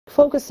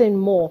focusing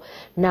more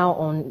now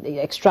on the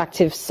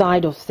extractive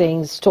side of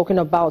things, talking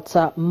about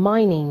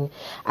mining,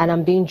 and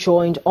I'm being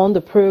joined on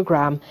the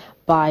program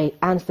by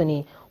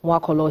Anthony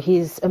Nwakolo.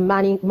 He's a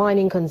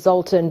mining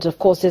consultant. Of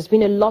course, there's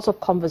been a lot of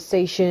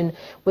conversation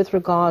with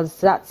regards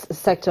to that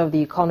sector of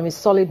the economy,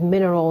 solid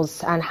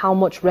minerals, and how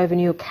much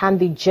revenue can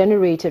be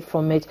generated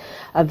from it.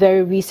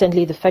 Very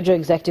recently, the Federal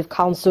Executive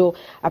Council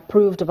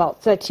approved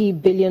about 30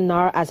 billion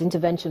naira as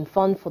intervention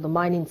fund for the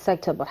mining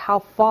sector. But how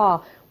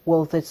far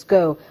will this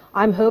go?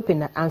 I'm hoping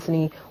that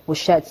Anthony will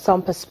shed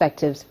some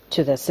perspectives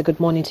to this. So good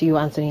morning to you,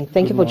 Anthony.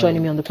 Thank you for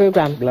joining me on the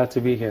program. Glad to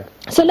be here.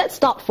 So let's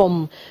start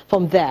from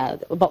there.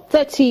 About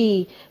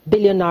 30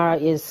 billion naira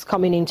is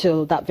coming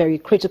into that very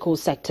critical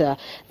sector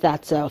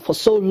that for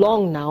so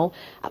long now,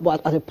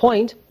 well, at a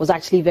point, was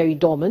actually very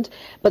dormant.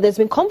 But there's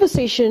been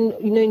conversation,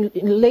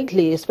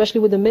 lately,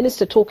 especially with the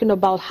minister, talking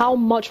about how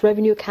much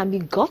revenue can be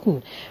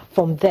gotten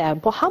from there.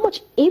 But how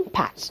much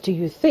impact do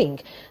you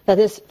think that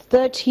this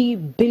 30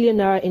 billion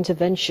naira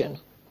intervention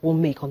will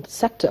make on the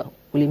sector?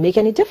 Will it make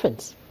any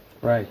difference?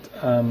 Right.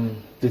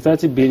 The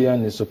 30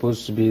 billion is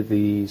supposed to be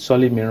the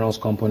solid minerals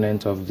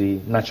component of the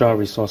Natural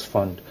Resource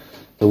Fund,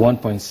 the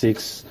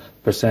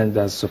 1.6%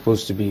 that's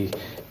supposed to be,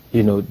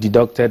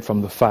 deducted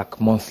from the FAC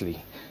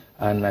monthly.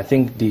 And I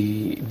think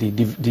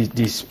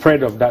the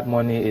spread of that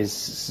money is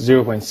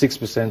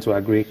 0.6% to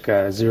agric,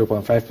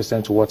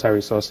 0.5% to water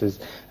resources,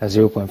 and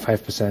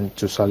 0.5%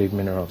 to solid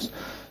minerals.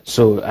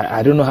 So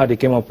I don't know how they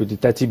came up with the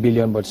 30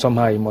 billion, but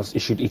somehow it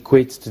should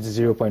equate to the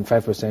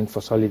 0.5%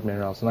 for solid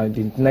minerals. Now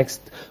the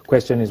next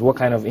question is, what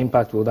kind of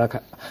impact will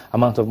that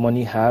amount of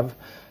money have?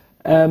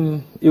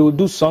 It will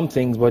do some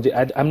things, but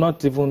I'm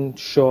not even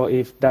sure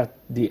if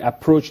the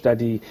approach that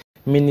the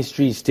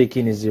ministry is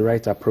taking is the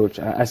right approach.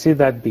 I say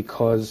that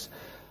because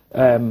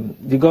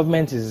the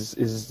government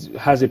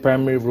has a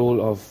primary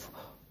role of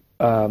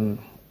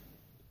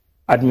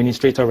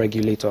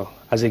administrator-regulator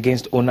as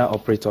against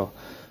owner-operator.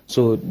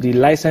 So the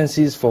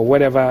licenses for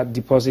whatever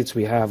deposits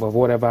we have, of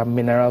whatever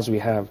minerals we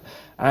have,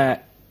 are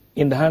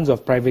in the hands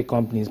of private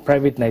companies,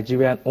 private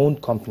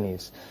Nigerian-owned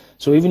companies.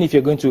 So even if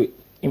you're going to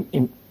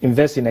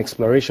invest in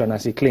exploration,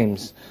 as he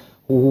claims,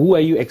 who are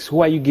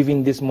you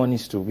giving these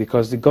monies to?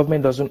 Because the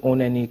government doesn't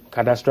own any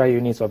cadastral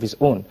units of its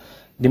own.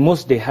 The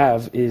most they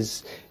have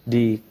is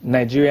the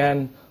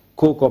Nigerian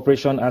Coal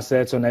Corporation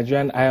assets or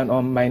Nigerian Iron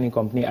Ore Mining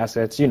Company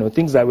assets,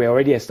 things that were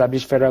already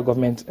established federal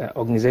government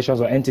organizations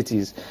or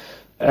entities.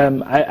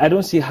 I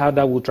don't see how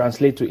that will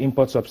translate to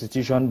import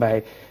substitution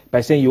by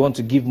saying you want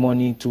to give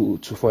money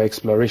for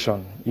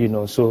exploration,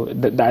 So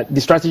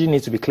the strategy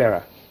needs to be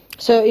clearer.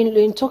 So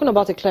in talking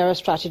about a clearer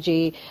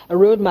strategy, a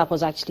roadmap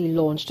was actually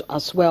launched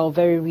as well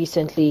very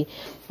recently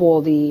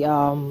for the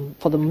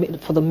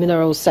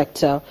mineral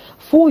sector.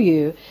 For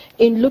you,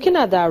 in looking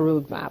at that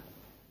roadmap,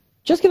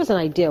 just give us an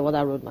idea what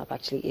that roadmap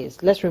actually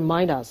is. Let's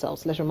remind our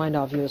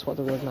viewers what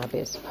the roadmap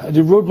is.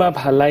 The roadmap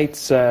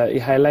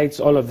highlights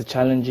all of the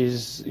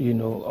challenges,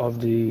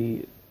 of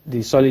the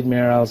solid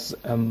minerals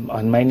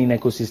and mining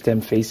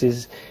ecosystem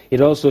faces.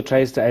 It also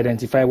tries to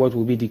identify what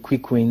will be the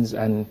quick wins,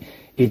 and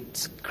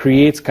it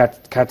creates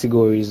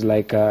categories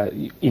like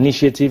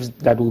initiatives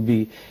that will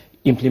be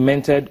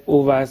implemented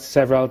over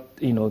several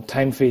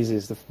time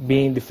phases.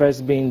 The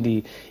first being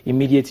the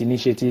immediate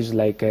initiatives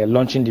like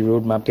launching the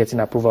roadmap,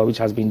 getting approval, which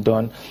has been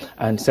done,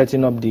 and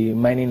setting up the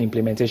mining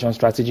implementation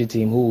strategy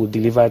team who will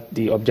deliver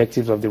the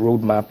objectives of the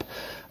roadmap.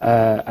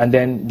 And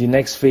then the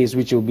next phase,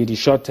 which will be the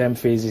short-term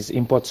phase, is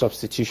import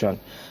substitution.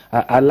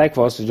 I'd like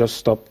for us to just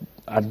stop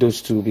at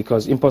those two,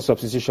 because import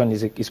substitution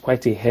is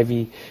quite a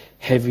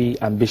heavy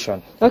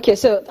ambition. Okay,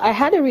 so I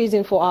had a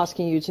reason for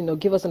asking you to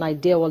give us an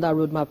idea what that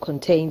roadmap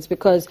contains,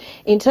 because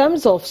in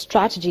terms of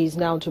strategies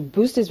now to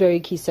boost this very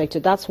key sector,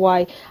 that's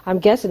why I'm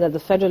guessing that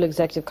the Federal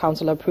Executive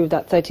Council approved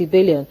that 30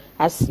 billion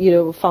as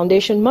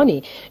foundation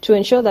money to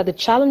ensure that the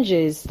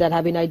challenges that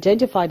have been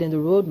identified in the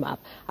roadmap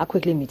are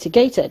quickly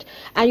mitigated.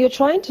 And you're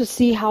trying to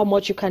see how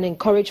much you can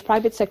encourage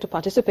private sector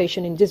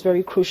participation in this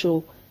very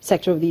crucial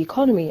sector of the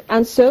economy.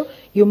 And so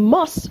you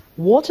must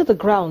water the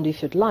ground,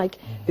 if you'd like,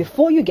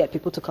 before you get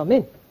people to come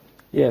in.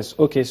 Yes,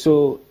 okay,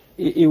 so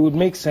it would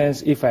make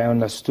sense if I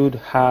understood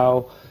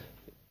how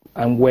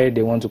and where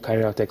they want to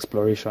carry out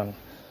exploration.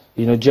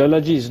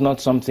 Geology is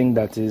not something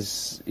that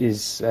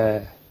is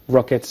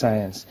rocket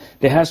science.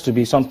 There has to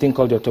be something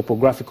called your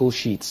topographical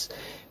sheets,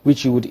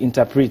 which you would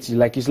interpret.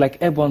 It's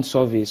like airborne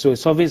surveys. So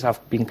surveys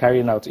have been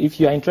carried out. If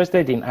you are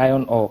interested in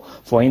iron ore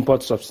for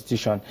import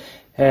substitution,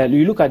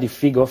 you look at the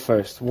figure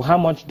first. How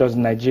much does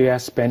Nigeria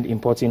spend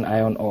importing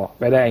iron ore,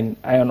 whether in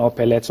iron ore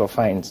pellets or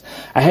fines?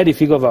 I had a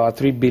figure of about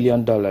 $3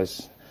 billion.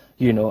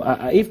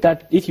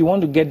 If you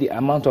want to get the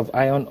amount of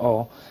iron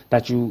ore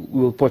that you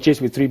will purchase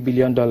with $3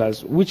 billion,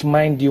 which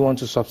mine do you want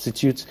to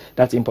substitute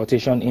that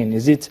importation in?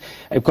 Is it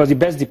because the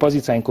best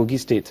deposits are in Kogi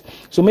State?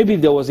 So maybe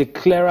if there was a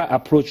clearer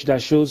approach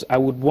that shows I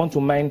would want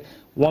to mine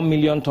 1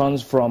 million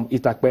tons from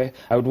Itakpe,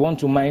 I would want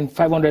to mine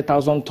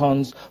 500,000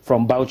 tons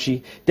from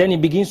Bauchi, then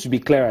it begins to be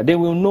clearer. Then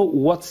we'll know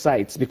what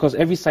sites, because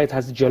every site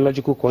has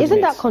geological coordinates.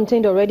 Isn't that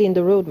contained already in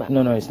the roadmap?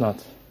 No, it's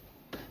not.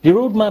 The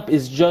roadmap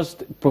is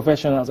just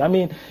professionals. I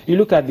mean, you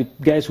look at the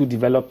guys who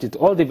developed it,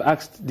 all they've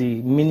asked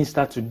the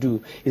minister to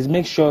do is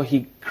make sure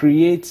he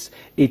creates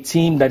a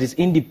team that is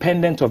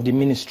independent of the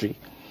ministry,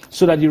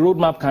 so that the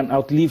roadmap can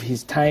outlive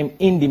his time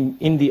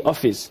in the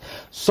office,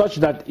 such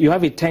that you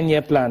have a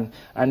 10-year plan,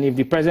 and if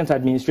the present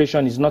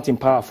administration is not in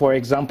power, for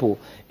example,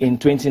 in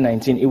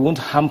 2019, it won't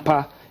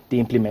hamper the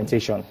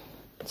implementation.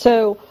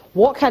 So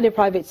what can the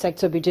private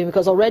sector be doing?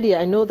 Because already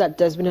I know that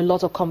there's been a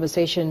lot of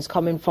conversations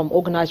coming from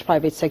organized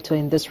private sector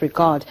in this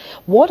regard.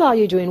 What are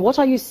you doing? What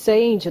are you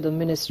saying to the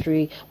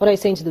ministry? What are you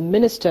saying to the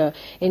minister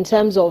in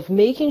terms of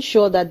making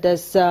sure that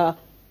there's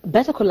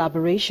better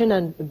collaboration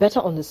and better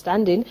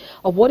understanding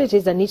of what it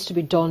is that needs to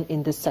be done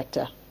in this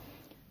sector?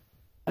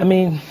 I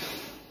mean,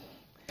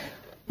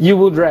 you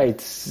would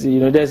write, you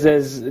know,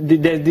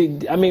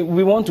 I mean,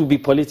 we want to be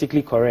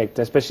politically correct,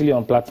 especially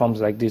on platforms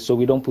like this, so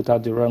we don't put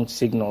out the wrong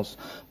signals.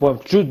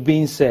 But truth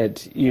being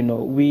said, you know,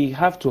 we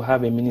have to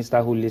have a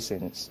minister who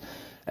listens.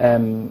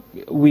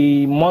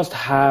 We must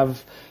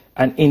have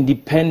an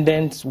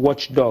independent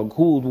watchdog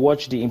who would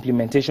watch the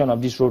implementation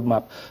of this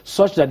roadmap,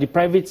 such that the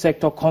private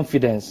sector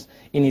confidence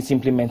in its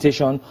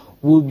implementation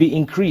will be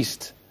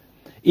increased.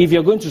 If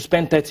you're going to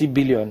spend 30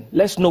 billion,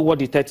 let's know what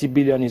the 30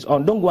 billion is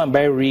on. Don't go and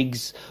buy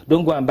rigs,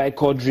 don't go and buy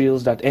core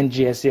drills that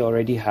NGSA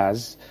already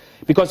has.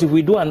 Because if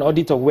we do an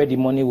audit of where the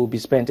money will be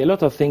spent, a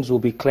lot of things will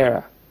be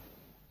clearer.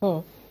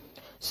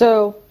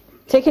 So,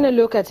 taking a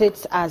look at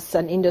it as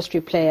an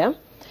industry player,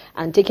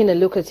 and taking a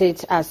look at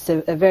it as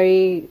a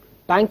very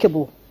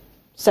bankable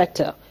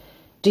sector,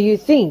 do you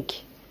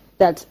think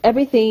that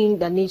everything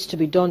that needs to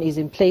be done is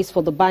in place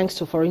for the banks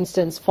to, for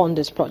instance, fund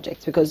this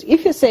project? Because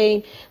if you're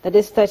saying that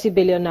this 30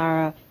 billion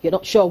naira, you're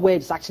not sure where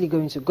it's actually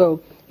going to go,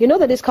 you know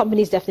that these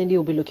companies definitely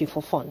will be looking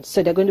for funds.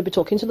 So they're going to be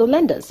talking to the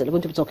lenders, they're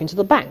going to be talking to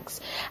the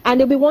banks, and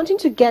they'll be wanting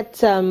to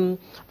get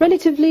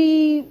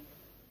relatively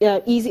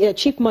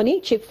cheap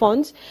money, cheap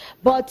funds.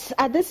 But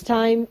at this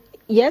time,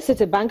 yes,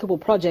 it's a bankable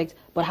project,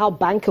 but how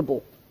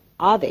bankable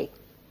are they?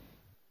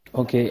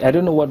 Okay, I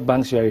don't know what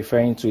banks you are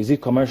referring to. Is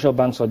it commercial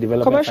banks or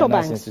development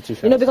finance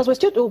institutions? You know, because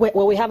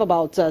we have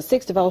about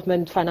 6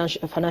 development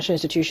financial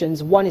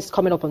institutions. One is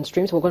coming up on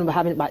stream, so we're going to be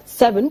having about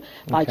 7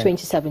 by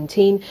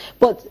 2017.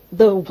 But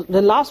the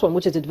last one,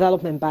 which is the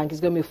development bank, is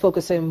going to be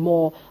focusing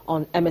more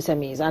on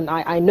MSMEs. And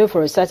I know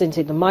for a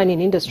certainty the mining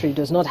industry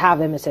does not have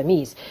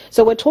MSMEs.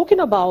 So we're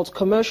talking about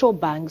commercial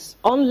banks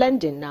on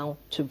lending now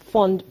to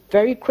fund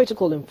very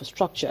critical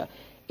infrastructure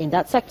in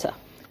that sector.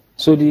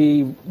 So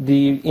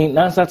in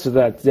answer to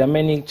that, there are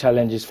many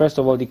challenges. First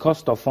of all, the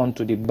cost of fund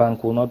to the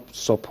bank will not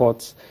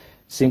support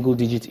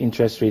single-digit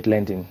interest rate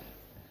lending.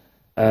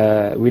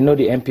 We know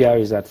the MPR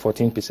is at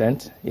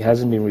 14%. It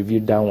hasn't been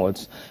reviewed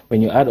downwards.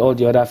 When you add all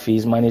the other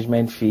fees,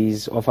 management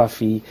fees, offer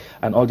fee,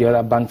 and all the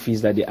other bank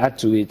fees that they add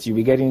to it, you'll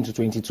be getting to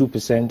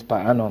 22% per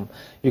annum.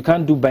 You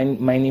can't do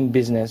mining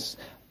business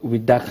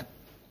with that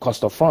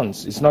cost of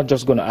funds. It's not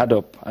just going to add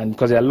up, and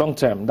because they're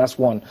long-term, that's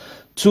one.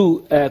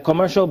 Two,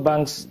 commercial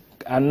banks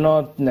are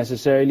not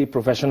necessarily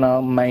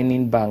professional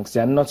mining banks.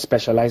 They are not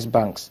specialized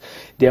banks.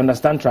 They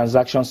understand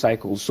transaction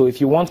cycles. So if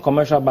you want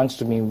commercial banks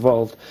to be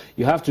involved,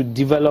 you have to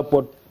develop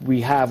what we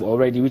have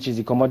already, which is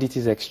the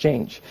commodities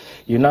exchange.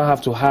 You now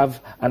have to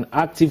have an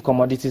active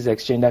commodities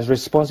exchange that's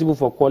responsible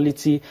for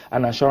quality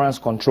and assurance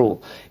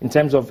control in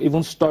terms of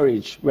even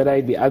storage, whether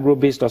it be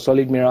agro-based or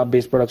solid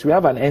mineral-based products. We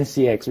have an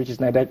NCX, which is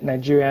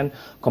Nigerian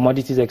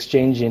Commodities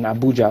Exchange in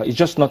Abuja. It's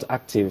just not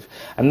active,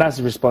 and that's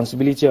the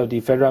responsibility of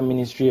the Federal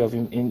Ministry of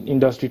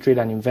Industry, Trade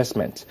and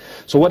Investment.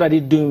 So what are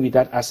they doing with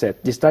that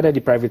asset? They started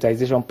the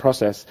privatization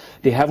process.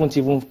 They haven't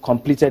even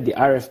completed the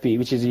RFP,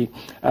 which is the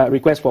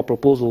request for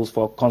proposals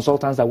for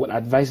consultants that will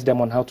advise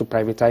them on how to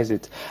privatize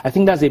it. I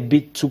think that's a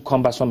bit too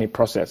cumbersome a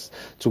process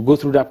to go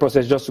through that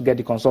process just to get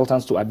the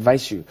consultants to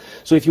advise you.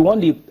 So if you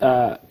want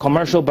the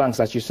commercial banks,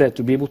 as you said,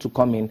 to be able to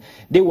come in,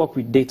 they work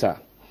with data.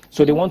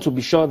 So they want to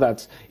be sure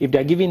that if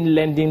they're giving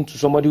lending to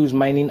somebody who's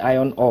mining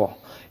iron ore,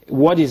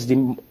 what is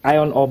the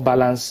iron ore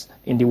balance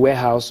in the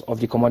warehouse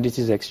of the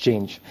commodities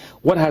exchange?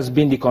 What has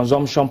been the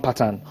consumption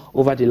pattern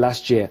over the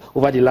last year,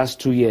 over the last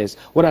 2 years?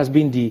 What has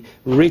been the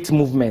rate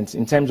movement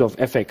in terms of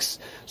FX?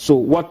 So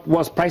what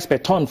was price per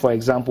ton, for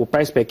example,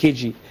 price per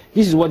kg?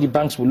 This is what the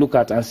banks will look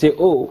at and say,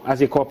 oh,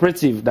 as a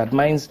cooperative that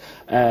mines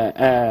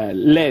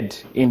lead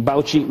in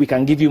Bauchi, we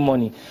can give you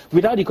money.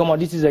 Without the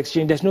commodities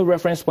exchange, there's no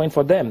reference point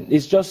for them.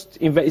 It's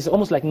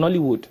almost like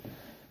Nollywood.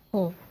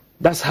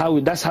 That's how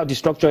the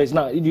structure is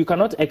now. You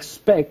cannot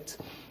expect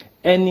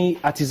any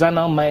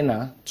artisanal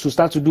miner to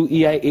start to do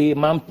EIA,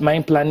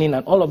 mine planning,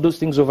 and all of those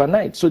things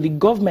overnight. So the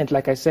government,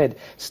 like I said,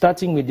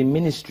 starting with the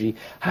ministry,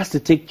 has to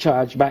take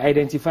charge by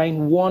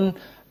identifying one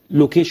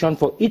location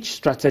for each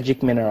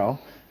strategic mineral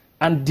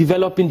and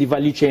developing the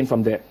value chain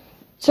from there.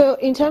 So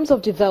in terms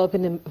of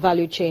developing the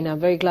value chain, I'm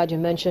very glad you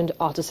mentioned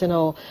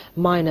artisanal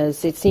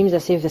miners. It seems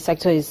as if the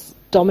sector is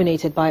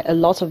dominated by a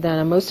lot of them,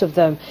 and most of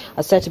them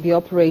are said to be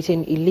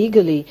operating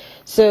illegally.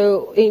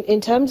 So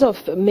in terms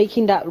of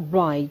making that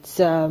right,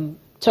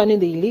 turning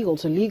the illegal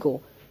to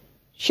legal,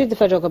 Should the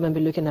federal government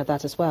be looking at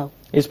that as well?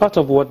 It's part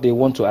of what they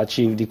want to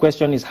achieve. The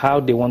question is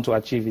how they want to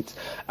achieve it.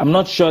 I'm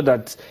not sure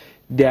that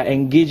they are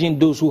engaging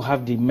those who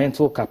have the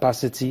mental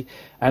capacity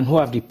and who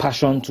have the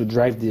passion to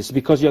drive this,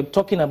 because you're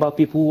talking about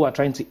people who are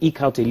trying to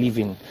eke out a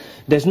living.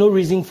 There's no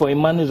reason for a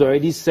man who's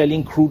already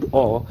selling crude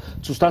oil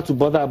to start to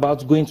bother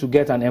about going to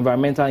get an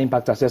environmental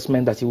impact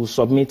assessment that he will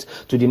submit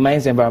to the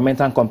Mines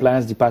Environmental and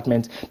Compliance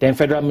Department, then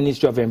Federal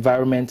Ministry of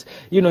Environment.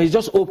 You know, he's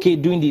just okay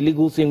doing the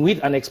legal thing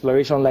with an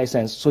exploration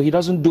license, so he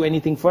doesn't do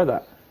anything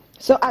further.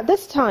 So at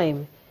this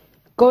time,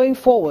 going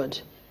forward,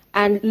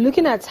 and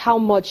looking at how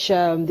much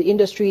the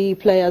industry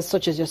players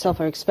such as yourself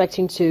are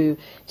expecting to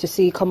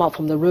see come out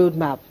from the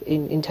roadmap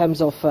in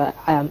terms of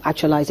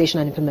actualization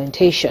and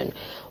implementation,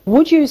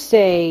 would you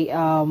say,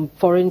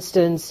 for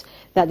instance,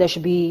 that there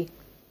should be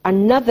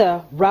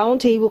another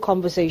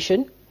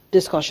roundtable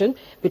discussion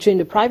between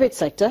the private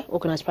sector,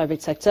 organized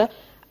private sector,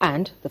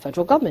 and the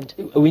federal government?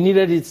 We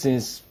needed it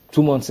since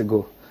 2 months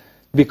ago,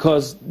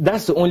 because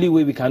that's the only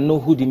way we can know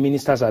who the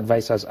minister's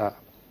advisors are.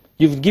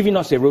 You've given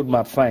us a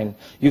roadmap, fine.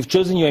 You've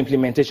chosen your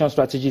implementation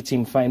strategy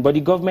team, fine. But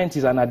the government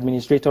is an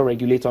administrator,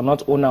 regulator,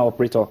 not owner,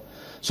 operator.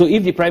 So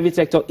if the private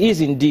sector is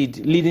indeed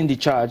leading the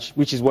charge,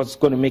 which is what's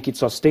going to make it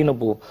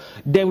sustainable,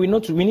 then we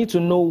need to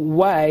know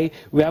why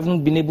we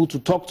haven't been able to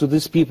talk to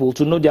these people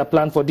to know their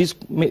plan for these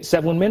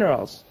 7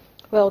 minerals.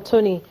 Well,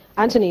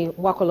 Anthony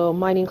Nwaokolo,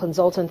 mining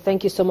consultant,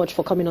 thank you so much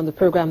for coming on the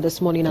program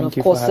this morning, and of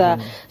course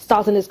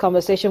starting this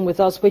conversation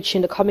with us, which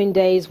in the coming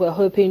days we're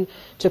hoping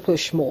to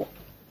push more.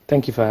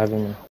 Thank you for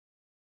having me.